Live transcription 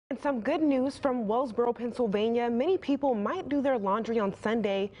some good news from Wellsboro, Pennsylvania. Many people might do their laundry on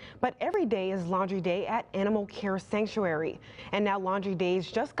Sunday, but every day is laundry day at Animal Care Sanctuary. And now laundry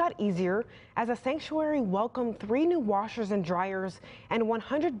days just got easier as a sanctuary welcomed 3 new washers and dryers and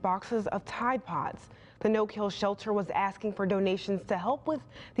 100 boxes of Tide Pods. The No Kill Shelter was asking for donations to help with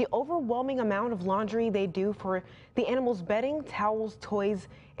the overwhelming amount of laundry they do for the animals' bedding, towels, toys,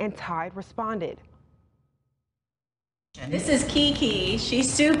 and Tide responded. This is Kiki.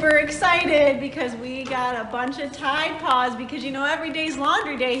 She's super excited because we got a bunch of Tide Pods because you know every day's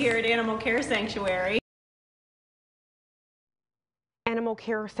laundry day here at Animal Care Sanctuary. Animal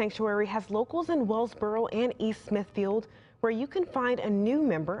Care Sanctuary has locals in Wellsboro and East Smithfield where you can find a new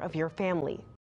member of your family.